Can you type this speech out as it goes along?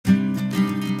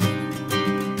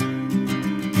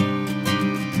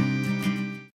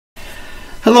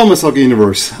Hello my soccer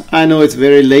universe. I know it's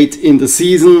very late in the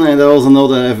season and I also know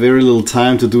that I have very little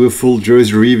time to do a full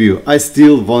jersey review. I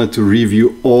still wanted to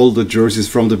review all the jerseys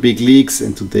from the big leagues,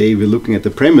 and today we're looking at the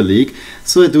Premier League,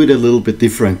 so I do it a little bit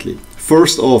differently.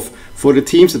 First off, for the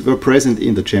teams that were present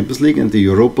in the Champions League and the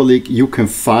Europa League, you can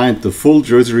find the full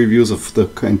jersey reviews of the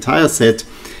entire set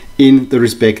in the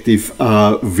respective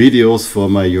videos for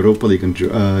my Europa League and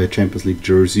Champions League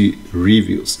jersey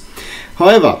reviews.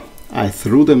 However, I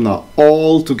threw them now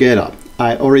all together.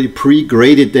 I already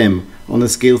pre-graded them on a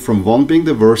scale from 1 being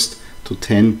the worst to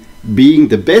 10 being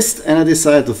the best, and I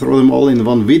decided to throw them all in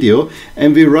one video,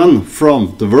 and we run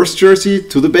from the worst jersey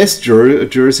to the best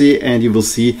jersey, and you will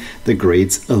see the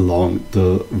grades along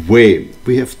the way.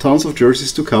 We have tons of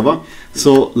jerseys to cover,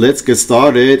 so let's get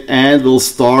started, and we'll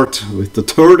start with the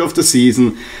third of the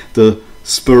season, the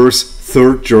Spurs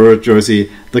third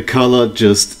jersey. The color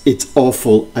it's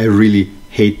awful. I really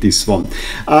hate this one.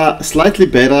 Slightly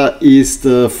better is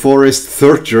the Forest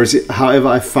third jersey. However,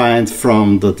 I find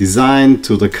from the design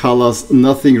to the colors,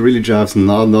 nothing really jives.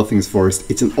 Nothing's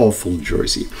Forest. It's an awful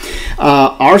jersey.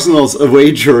 Arsenal's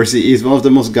away jersey is one of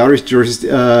the most garish jerseys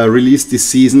released this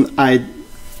season.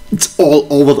 It's all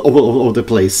over the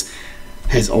place.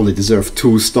 Has only deserved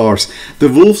 2 stars. The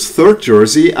Wolves third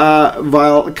jersey,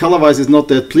 while color-wise is not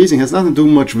that pleasing, has nothing to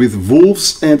do much with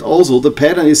Wolves, and also the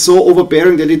pattern is so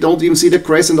overbearing that you don't even see the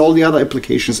crest and all the other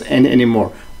applications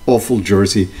anymore. Awful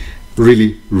jersey.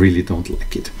 Really don't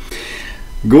like it.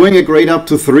 Going a grade up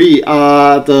to 3,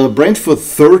 the Brentford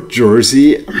third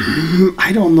jersey,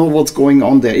 I don't know what's going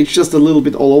on there. It's just a little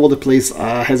bit all over the place,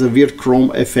 has a weird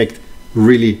chrome effect.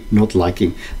 Really not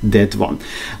liking that one.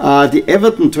 The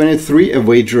Everton 23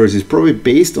 away jersey is probably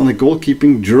based on a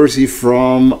goalkeeping jersey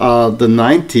from the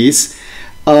 90s.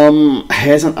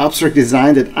 Has an abstract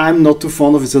design that I'm not too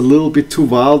fond of. It's a little bit too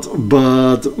wild,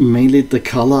 but mainly the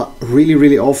color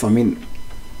really off. I mean,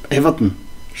 Everton,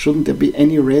 shouldn't there be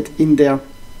any red in there?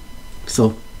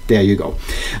 So there you go.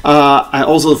 I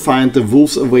also find the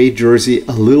Wolves away jersey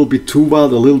a little bit too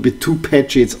wild, a little bit too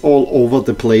patchy. It's all over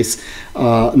the place.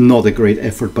 Not a great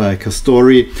effort by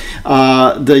customary.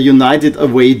 The United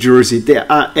away jersey, there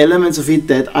are elements of it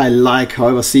that I like.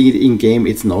 However, seeing it in game,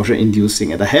 it's nausea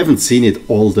inducing, and I haven't seen it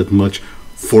all that much,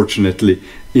 fortunately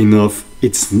enough.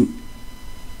 It's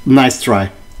nice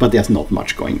try, but there's not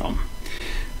much going on.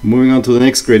 Moving on to the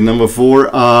next grade, number 4,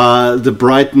 the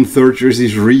Brighton third jersey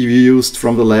is reused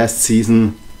from the last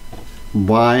season.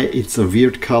 Why? It's a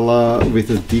weird color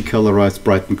with a decolorized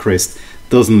Brighton crest.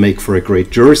 Doesn't make for a great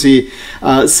jersey.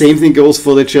 Same thing goes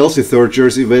for the Chelsea third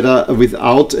jersey, whether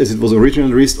without, as it was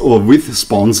originally released, or with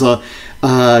sponsor.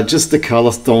 Just the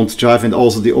colors don't jive, and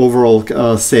also the overall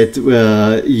set,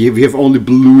 we have only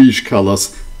bluish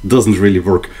colors. Doesn't really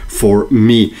work for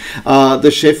me.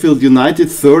 The Sheffield United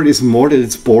third is more that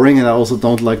it's boring, and I also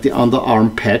don't like the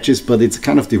underarm patches, but it's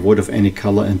kind of devoid of any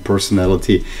color and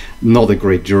personality. Not a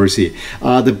great jersey.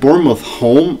 The Bournemouth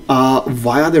home,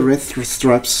 why are the red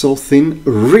stripes so thin?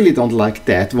 Really don't like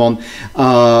that one.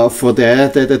 For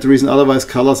that reason, otherwise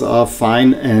colors are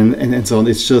fine and so on.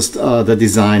 It's just the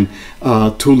design,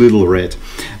 too little red.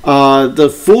 The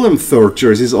Fulham third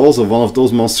jersey is also one of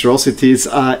those monstrosities.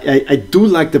 I do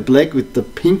like the black with the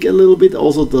pink a little bit.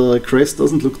 Also the crest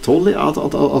doesn't look totally out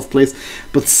of place,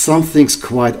 but something's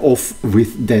quite off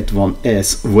with that one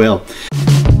as well.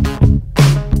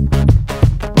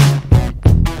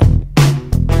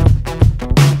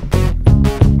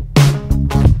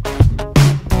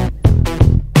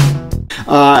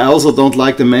 I also don't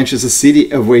like the Manchester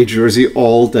City away jersey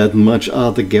all that much.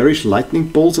 The garish lightning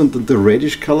bolts and the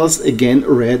reddish colors, again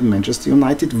red. Manchester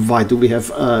United, why do we have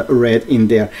red in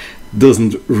there?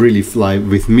 Doesn't really fly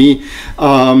with me.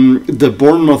 The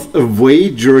Bournemouth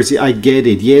away jersey, I get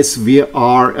it. Yes, we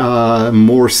are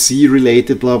more sea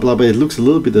related, blah blah, but it looks a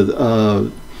little bit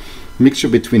mixture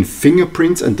between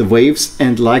fingerprints and the waves,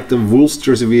 and like the Wolves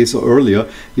jersey we saw earlier,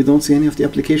 you don't see any of the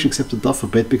application except the duffer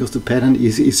bed because the pattern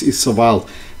is so wild.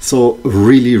 So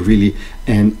really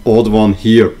an odd one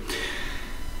here.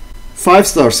 5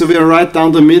 stars, so we are right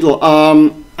down the middle.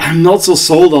 I'm not so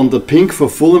sold on the pink for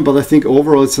Fulham, but I think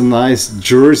overall it's a nice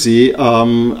jersey.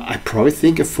 I probably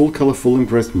think a full color Fulham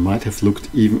crest might have looked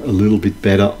even a little bit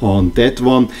better on that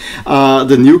one.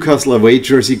 The Newcastle away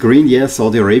jersey green, yes,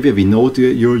 Saudi Arabia, we know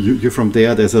you're from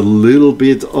there. There's a little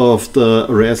bit of the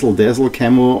razzle dazzle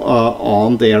camo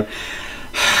on there.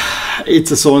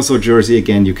 It's a so-and-so jersey,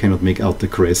 again, you cannot make out the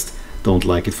crest. don't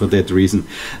like it for that reason.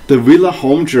 The Villa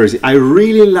home jersey, I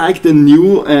really like the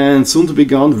new and soon to be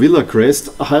gone Villa crest.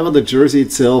 However, the jersey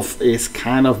itself is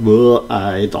kind of, well,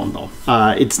 I don't know.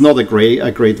 It's not a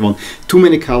great one. Too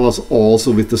many colors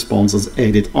also with the sponsors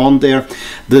added on there.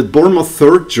 The Bournemouth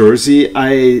third jersey,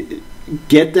 I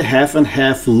get the half and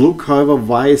half look. However,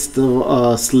 why is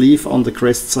the sleeve on the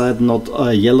crest side not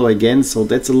yellow again? So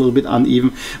that's a little bit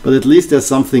uneven, but at least there's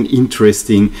something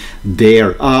interesting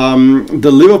there.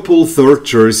 The Liverpool third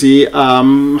jersey,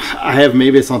 I have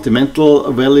maybe a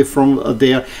sentimental value from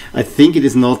there. I think it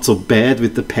is not so bad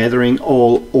with the patterning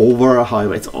all over.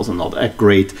 However, it's also not a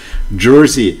great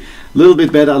jersey. A little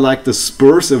bit better, I like the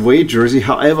Spurs away jersey.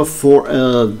 However, for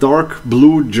a dark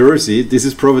blue jersey, this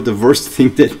is probably the worst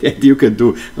thing that you can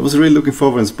do. I was really looking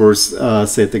forward when Spurs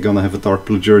said they're gonna have a dark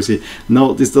blue jersey.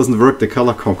 No, this doesn't work, the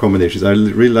color combinations. I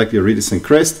really like the iridescent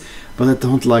crest, but I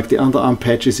don't like the underarm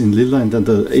patches in lila, and then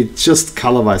it's just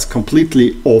color-wise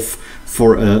completely off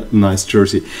for a nice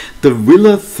jersey. The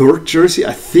Villa third jersey,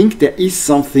 I think there is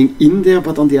something in there,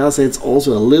 but on the other side it's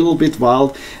also a little bit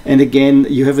wild. And again,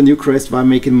 you have a new crest, why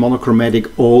make it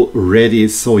monochromatic already?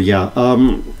 So yeah,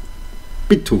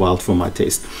 bit too wild for my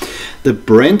taste. The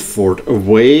Brentford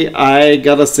away, I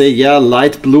gotta say, yeah,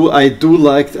 light blue. I do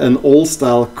like an old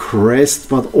style crest,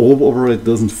 but overall it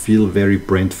doesn't feel very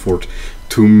Brentford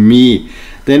to me.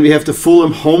 Then we have the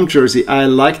Fulham home jersey. I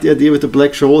like the idea with the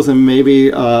black shoulders and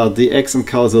maybe the accent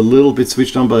colors a little bit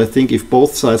switched on, but I think if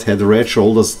both sides had red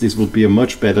shoulders, this would be a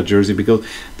much better jersey because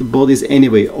the body is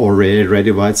anyway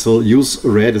already white, so use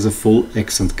red as a full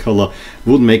accent color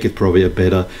would make it probably a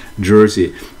better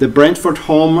jersey. The Brentford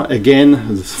home,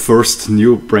 again, the first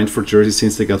new Brentford jersey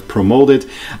since they got promoted.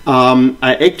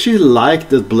 I actually like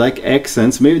the black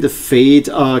accents. Maybe the fade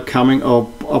coming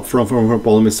up from her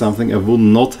bottom is something I would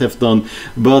not have done,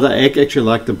 but I actually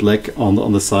like the black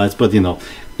on the sides. But you know,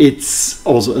 it's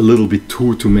also a little bit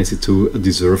too messy to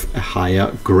deserve a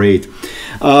higher grade.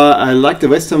 I like the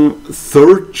West Ham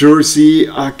third jersey.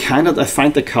 I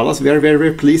find the colors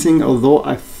very pleasing, although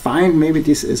I find maybe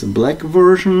this is a black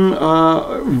version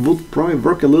would probably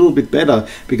work a little bit better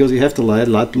because you have the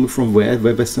light blue from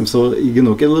West Ham, so you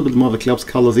know, get a little bit more of the club's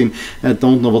colors in. I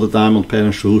don't know what the diamond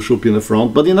pattern should be in the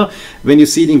front, but you know, when you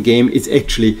see it in game, it's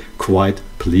actually quite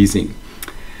pleasing.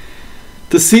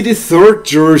 The City third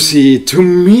jersey, to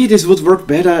me this would work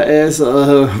better as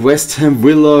a West Ham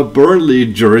Villa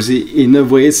Burnley jersey in a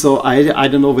way, so I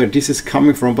don't know where this is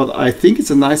coming from, but I think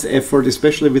it's a nice effort,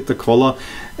 especially with the collar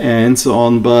and so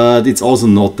on, but it's also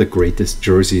not the greatest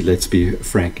jersey, let's be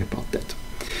frank about that.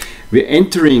 We're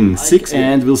entering 6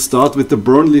 and we'll start with the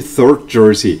Burnley third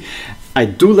jersey. I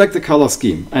do like the color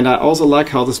scheme, and I also like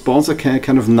how the sponsor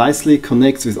kind of nicely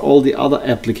connects with all the other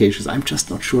applications. I'm just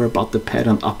not sure about the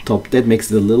pattern up top. That makes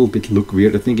it a little bit look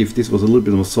weird. I think if this was a little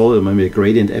bit more solid, maybe a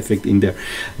gradient effect in there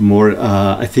more,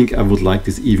 I think I would like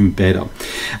this even better.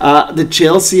 The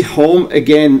Chelsea home,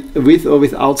 again, with or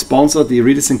without sponsor, the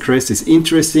iridescent crest is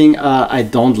interesting. I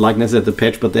don't like necessarily the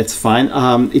patch, but that's fine.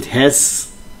 It has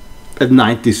a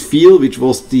 90s feel, which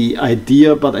was the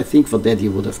idea, but I think for that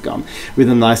you would have gone with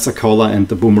a nicer collar, and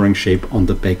the boomerang shape on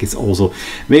the back is also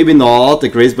maybe not the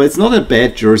greatest, but it's not a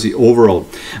bad jersey overall.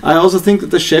 I also think that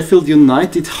the Sheffield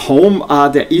United home,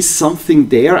 there is something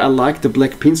there. I like the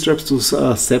black pinstripes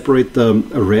to separate the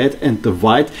red and the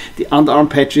white. The underarm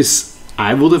patches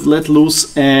I would have let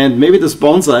loose, and maybe the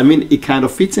sponsor, I mean, it kind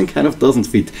of fits and kind of doesn't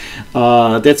fit.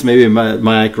 That's maybe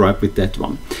my gripe with that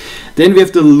one. Then we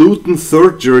have the Luton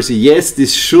third jersey. Yes,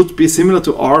 this should be similar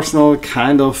to Arsenal,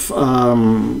 kind of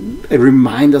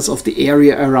remind us of the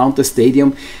area around the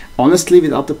stadium. Honestly,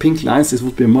 without the pink lines, this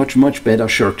would be a much better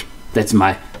shirt. That's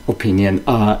my opinion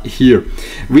here.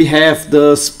 We have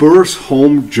the Spurs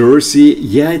home jersey.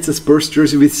 Yeah, it's a Spurs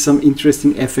jersey with some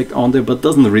interesting effect on there, but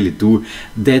doesn't really do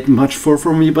that much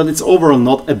for me, but it's overall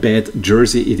not a bad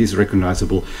jersey. It is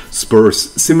recognizable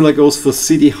Spurs. Similar goes for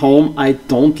City home. I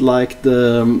don't like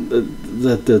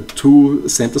the two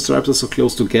center stripes are so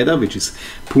close together, which is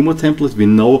Puma template, we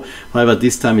know. However,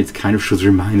 this time it kind of should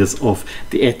remind us of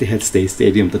the Etihad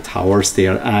Stadium, the towers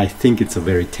there. I think it's a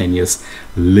very tenuous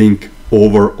link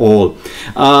overall.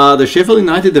 The Sheffield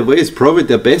United away is probably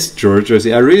their best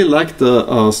jersey. I really like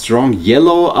the strong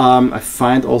yellow. I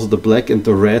find also the black and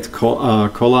the red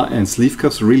collar and sleeve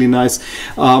cuffs really nice,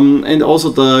 and also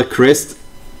the crest,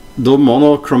 though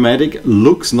monochromatic,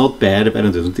 looks not bad.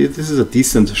 This is a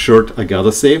decent shirt, I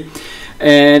gotta say.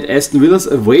 And Aston Villa's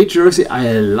away jersey,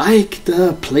 I like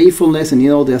the playfulness, and you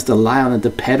know, there's the lion and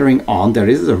the patterning on there.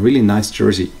 This is a really nice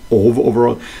jersey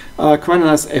overall. Quite a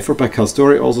nice effort by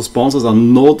Customary. Also, sponsors are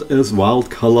not as wild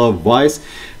color wise.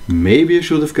 Maybe I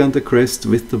should have gone the crest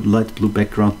with the light blue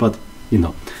background, but you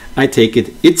know, I take it.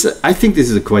 I think this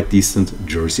is a quite decent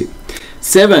jersey.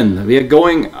 7, we are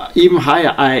going even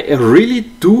higher. I really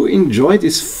do enjoy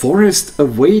this Forest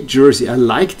away jersey. I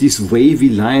like these wavy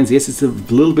lines. Yes, it's a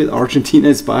little bit Argentina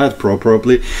inspired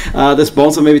probably. The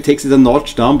sponsor maybe takes it a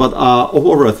notch down, but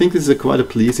overall I think this is quite a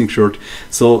pleasing shirt.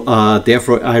 So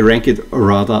therefore I rank it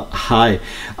rather high.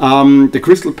 The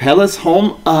Crystal Palace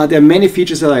home, there are many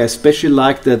features that I especially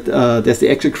like. That there's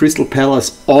the actual Crystal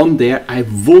Palace on there. I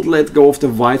would let go of the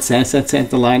white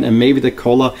center line and maybe the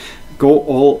collar go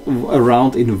all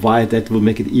around in white. That will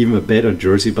make it even a better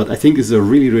jersey, but I think it's a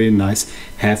really nice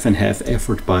half and half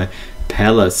effort by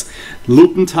Palace.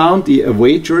 Luton Town, the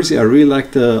away jersey, I really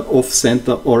like the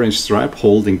off-center orange stripe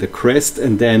holding the crest,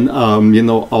 and then you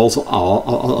know, also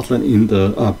outline in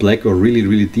the black or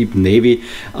really deep navy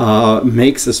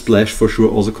makes a splash for sure.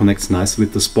 Also connects nice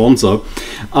with the sponsor.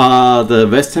 The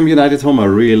West Ham United home, I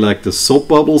really like the soap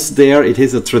bubbles there. It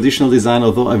is a traditional design,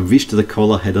 although I wish the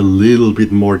color had a little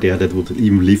bit more there. That would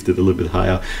even lift it a little bit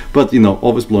higher, but you know,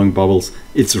 always blowing bubbles.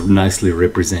 It's nicely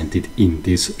represented in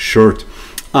this shirt.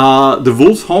 The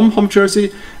Wolves home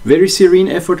jersey, very serene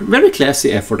effort, very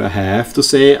classy effort, I have to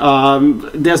say.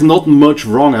 There's not much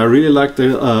wrong. I really like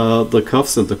the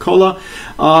cuffs and the collar,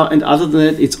 and other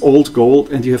than that, it's old gold,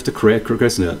 and you have the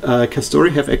crest in it.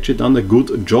 Customary have actually done a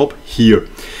good job here.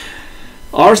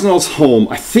 Arsenal's home,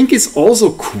 I think is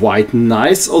also quite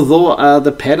nice, although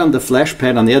the pattern, the flash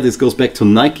pattern, yeah, this goes back to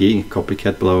Nike,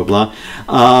 copycat, blah blah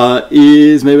blah,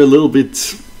 is maybe a little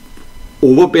bit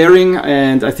overbearing,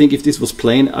 and I think if this was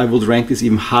plain I would rank this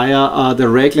even higher. The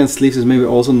raglan sleeves is maybe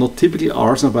also not typically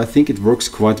Arsenal, but I think it works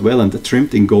quite well, and the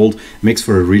trimmed in gold makes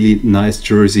for a really nice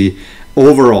jersey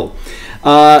overall.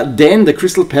 Then the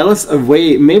Crystal Palace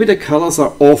away, maybe the colors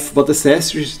are off, but the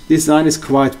accessory design is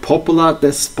quite popular.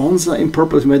 The sponsor in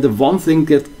purple is maybe the one thing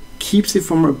that keeps it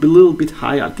from a little bit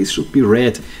higher. This should be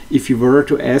red if you were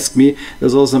to ask me.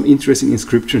 There's also some interesting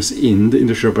inscriptions in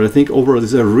the shirt, but I think overall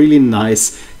this is a really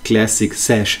nice classic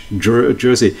sash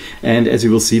jersey, and as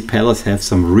you will see, Palace have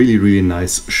some really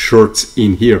nice shirts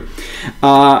in here.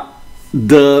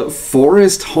 The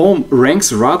Forest home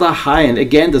ranks rather high, and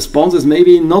again the sponsor is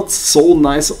maybe not so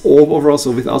nice overall, so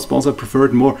without sponsor I prefer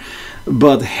it more.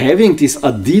 But having this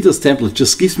Adidas template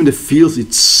just gives me the feels.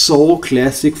 It's so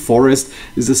classic. Forest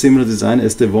is a similar design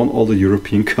as they won all the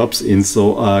European Cups in,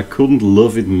 so I couldn't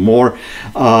love it more,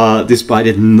 despite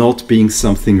it not being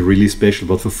something really special.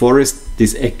 But for Forest,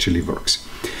 this actually works.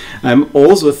 I'm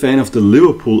also a fan of the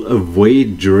Liverpool away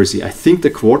jersey. I think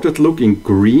the quartet look in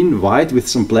green, white with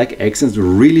some black accents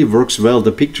really works well.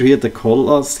 The picture here, the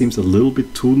collar seems a little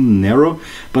bit too narrow,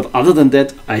 but other than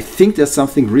that, I think there's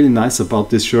something really nice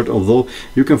about this shirt, although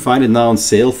you can find it now on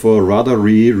sale for a rather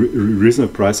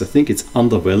reasonable price. I think it's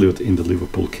undervalued in the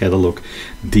Liverpool catalog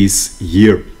this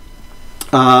year.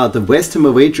 The West Ham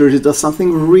away jersey does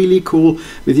something really cool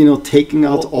with, you know, taking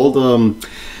out all the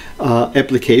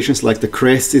applications, like the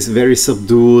crest is very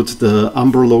subdued, the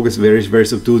Umbro logo is very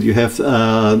subdued, you have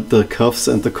the cuffs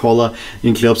and the collar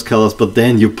in clubs colors, but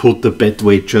then you put the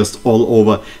bedweight just all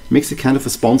over. It makes it kind of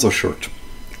a sponsor shirt,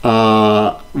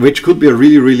 which could be a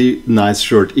really nice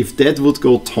shirt. If that would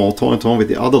go ton with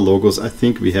the other logos, I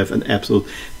think we have an absolute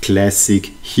classic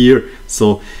here.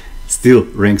 So still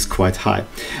ranks quite high.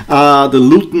 The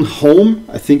Luton home,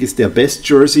 I think, is their best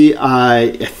jersey.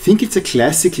 I think it's a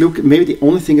classic look. Maybe the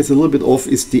only thing that's a little bit off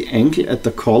is the angle at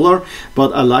the collar,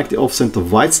 but I like the off-center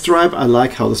white stripe. I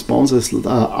like how the sponsor is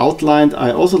outlined.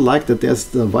 I also like that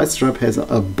the white stripe has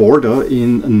a border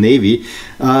in navy.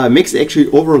 Makes it actually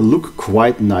overall look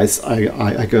quite nice.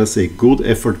 I gotta say, good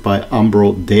effort by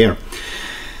Umbro there.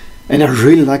 And I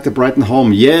really like the Brighton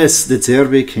home. Yes, the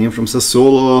Zerbi came from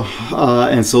Sassuolo,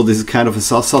 and so this is kind of a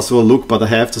Sassuolo look, but I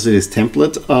have to say this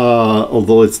template,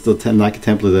 although it's the Nike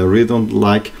template I really don't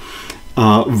like,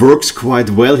 works quite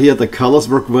well here. The colors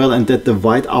work well, and that the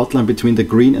white outline between the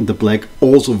green and the black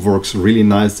also works really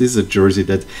nice. This is a jersey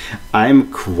that I'm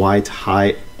quite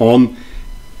high on.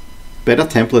 Better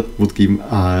template would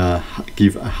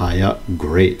give a higher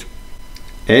grade.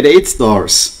 At 8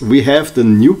 stars, we have the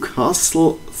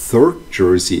Newcastle third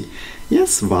jersey.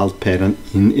 Yes, wild pattern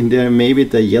in there. Maybe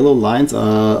the yellow lines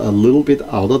are a little bit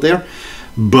out of there,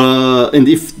 but and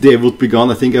if they would be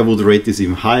gone, I think I would rate this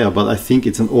even higher. But I think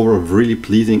it's an overall really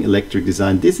pleasing electric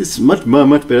design. This is much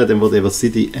better than whatever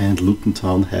City and Luton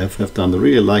Town have done. I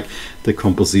really like the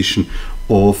composition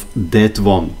of that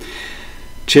one.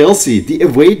 Chelsea, the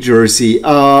away jersey,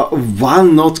 while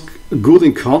not good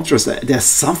in contrast, there's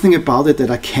something about it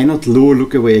that I cannot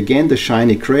look away. Again, the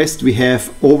shiny crest. We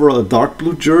have overall a dark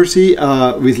blue jersey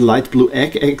with light blue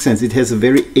accents. It has a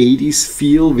very 80s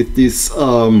feel with this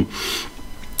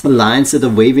lines that are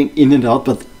waving in and out,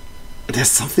 but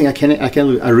there's something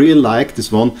I really like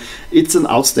this one. It's an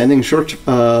outstanding shirt,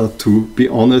 to be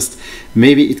honest.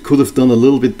 Maybe it could have done a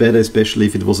little bit better, especially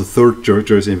if it was a third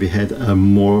jersey and we had a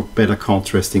more better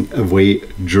contrasting away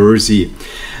jersey.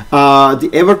 The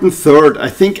Everton third, I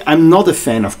think I'm not a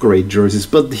fan of great jerseys,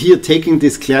 but here taking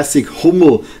this classic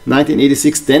Hummel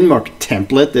 1986 Denmark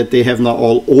template that they have now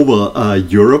all over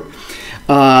Europe,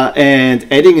 and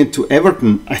adding it to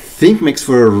Everton, I think makes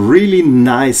for a really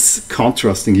nice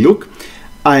contrasting look.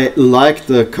 I like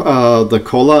the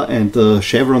collar and the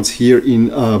chevrons here in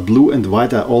blue and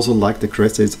white. I also like the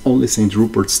crest. It's only St.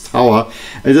 Rupert's Tower.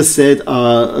 As I said,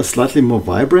 slightly more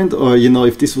vibrant, or you know,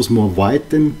 if this was more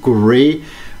white than gray,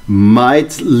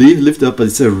 might lift up, but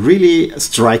it's a really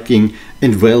striking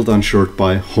and well done shirt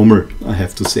by Homer, I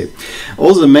have to say.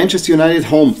 Also, the Manchester United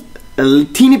home, a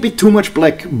teeny bit too much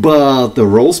black, but the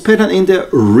rose pattern in there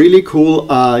really cool.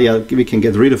 Yeah, we can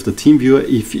get rid of the team viewer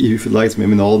if you like.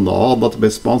 Maybe not the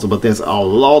best sponsor, but there's a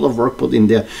lot of work put in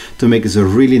there to make it a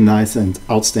really nice and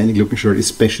outstanding looking shirt,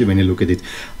 especially when you look at it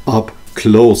up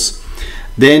close.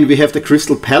 Then we have the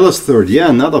Crystal Palace third. Yeah,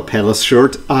 another Palace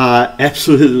shirt.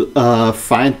 Absolutely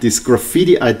find this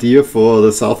graffiti idea for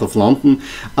the south of London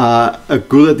a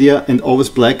good idea, and always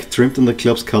black trimmed on the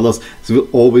club's colors. This will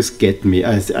always get me.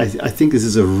 I think this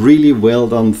is a really well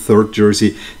done third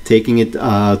jersey, taking it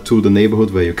to the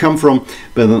neighborhood where you come from,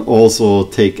 but then also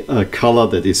take a color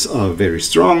that is very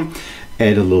strong,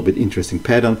 add a little bit interesting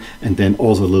pattern, and then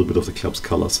also a little bit of the club's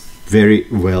colors. Very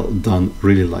well done,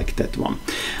 really like that one.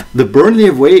 The Burnley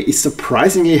away is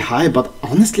surprisingly high, but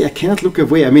honestly I cannot look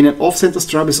away. I mean, an off-center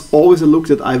stripe is always a look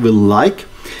that I will like,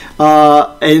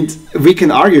 and we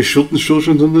can argue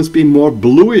shouldn't this be more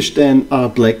bluish than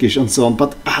blackish and so on,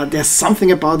 but there's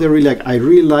something about it I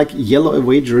really like yellow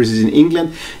away jerseys in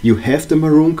England. You have the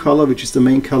maroon color, which is the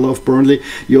main color of Burnley.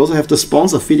 You also have the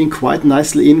sponsor fitting quite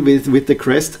nicely in with the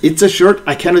crest. It's a shirt,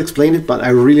 I cannot explain it, but I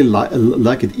really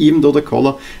like it, even though the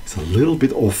color is a little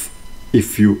bit off,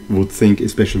 if you would think,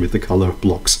 especially with the color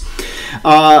blocks.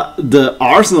 The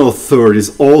Arsenal third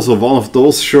is also one of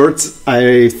those shirts.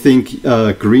 I think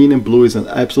green and blue is an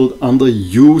absolute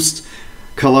underused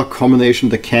color combination.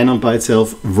 The cannon by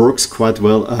itself works quite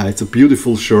well. It's a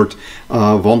beautiful shirt,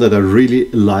 one that I really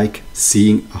like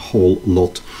seeing a whole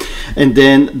lot. And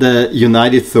then the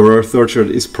United third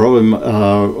shirt is probably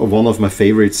one of my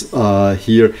favorites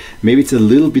here. Maybe it's a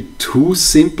little bit too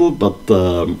simple, but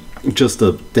just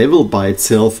the devil by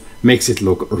itself makes it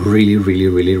look really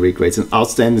great. It's an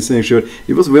outstanding shirt.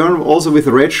 It was worn also with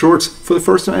red shorts for the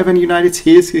first time ever in United's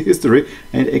history,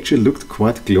 and it actually looked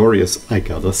quite glorious, I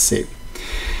gotta say.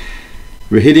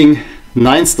 We're hitting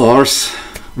 9 stars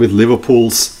with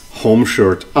Liverpool's home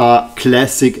shirt.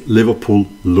 Classic Liverpool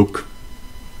look.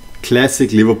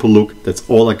 Classic Liverpool look, that's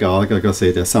all I gotta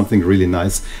say. There's something really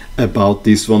nice about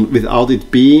this one without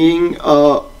it being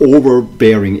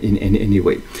overbearing in any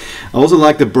way. I also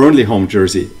like the Burnley home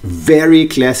jersey. Very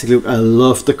classic look. I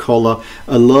love the color.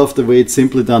 I love the way it's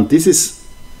simply done. This is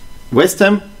West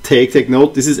Ham. Take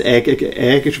note, this is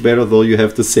Eggish better, though you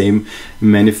have the same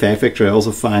manufacturer. I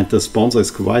also find the sponsor is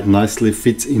quite nicely,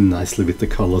 fits in nicely with the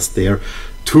colors there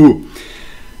too.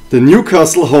 The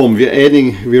Newcastle home,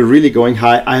 we're really going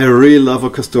high. I really love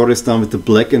what Customary has done with the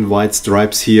black and white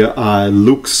stripes here.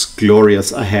 Looks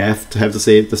glorious. I have to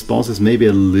say the sponsor is maybe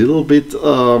a little bit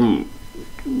off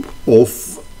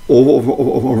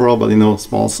overall, but you know,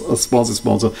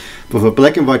 sponsor. But for a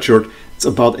black and white shirt, it's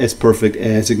about as perfect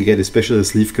as you can get, especially the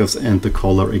sleeve cuffs and the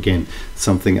collar. Again,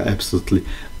 something I absolutely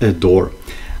adore.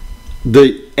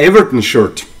 The Everton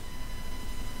shirt.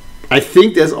 I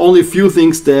think there's only a few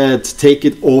things that take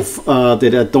it off,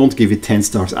 that I don't give it 10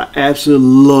 stars. I absolutely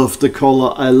love the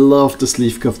collar, I love the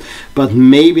sleeve cuff, but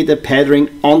maybe the patterning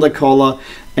on the collar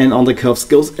and on the cuffs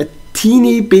goes a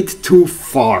teeny bit too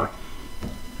far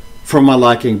for my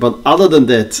liking. But other than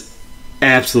that,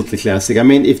 absolutely classic. I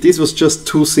mean, if this was just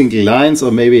 2 single lines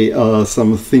or maybe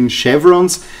some thin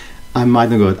chevrons, I might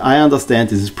not go it. I understand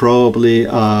this is probably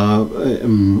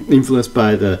influenced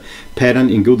by the pattern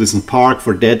in Goodison Park.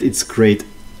 For that, it's great.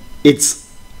 It's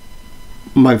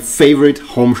my favorite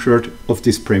home shirt of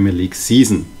this Premier League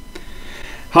season.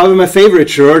 However, my favorite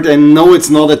shirt, and no, it's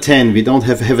not a 10, we don't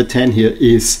have a 10 here,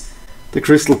 is the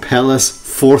Crystal Palace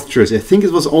 4th jersey. I think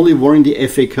it was only worn in the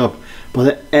FA Cup,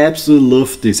 but I absolutely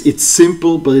love this. It's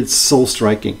simple, but it's so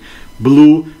striking.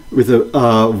 Blue with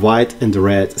a white and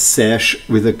red sash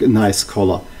with a nice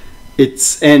collar.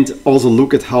 And also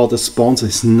look at how the sponsor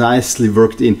is nicely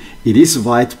worked in. It is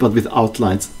white but with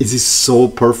outlines. It is so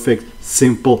perfect,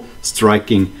 simple,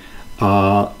 striking.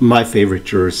 My favorite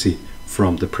jersey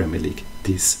from the Premier League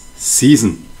this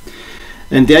season.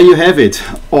 And there you have it,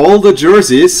 all the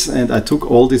jerseys, and I took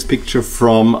all this picture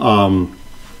from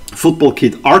Football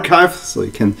Kit Archive, so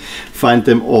you can find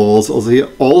them all. Also here,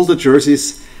 all the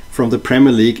jerseys from the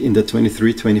Premier League in the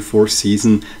 23-24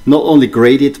 season, not only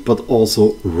graded but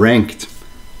also ranked.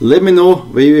 Let me know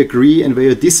where you agree and where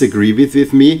you disagree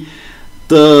with me.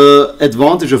 The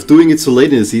advantage of doing it so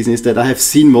late in the season is that I have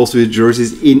seen most of the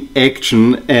jerseys in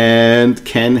action and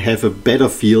can have a better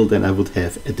feel than I would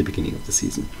have at the beginning of the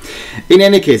season. In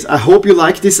any case, I hope you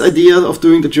like this idea of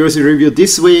doing the jersey review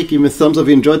this way. Give me a thumbs up if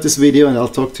you enjoyed this video, and I'll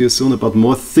talk to you soon about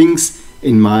more things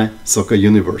in my soccer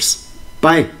universe.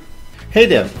 Bye! Hey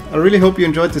there, I really hope you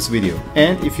enjoyed this video,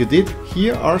 and if you did,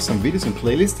 here are some videos and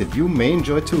playlists that you may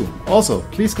enjoy too. Also,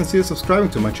 please consider subscribing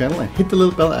to my channel and hit the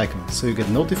little bell icon so you get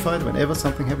notified whenever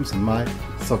something happens in my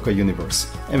soccer universe.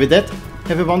 And with that,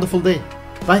 have a wonderful day.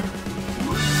 Bye!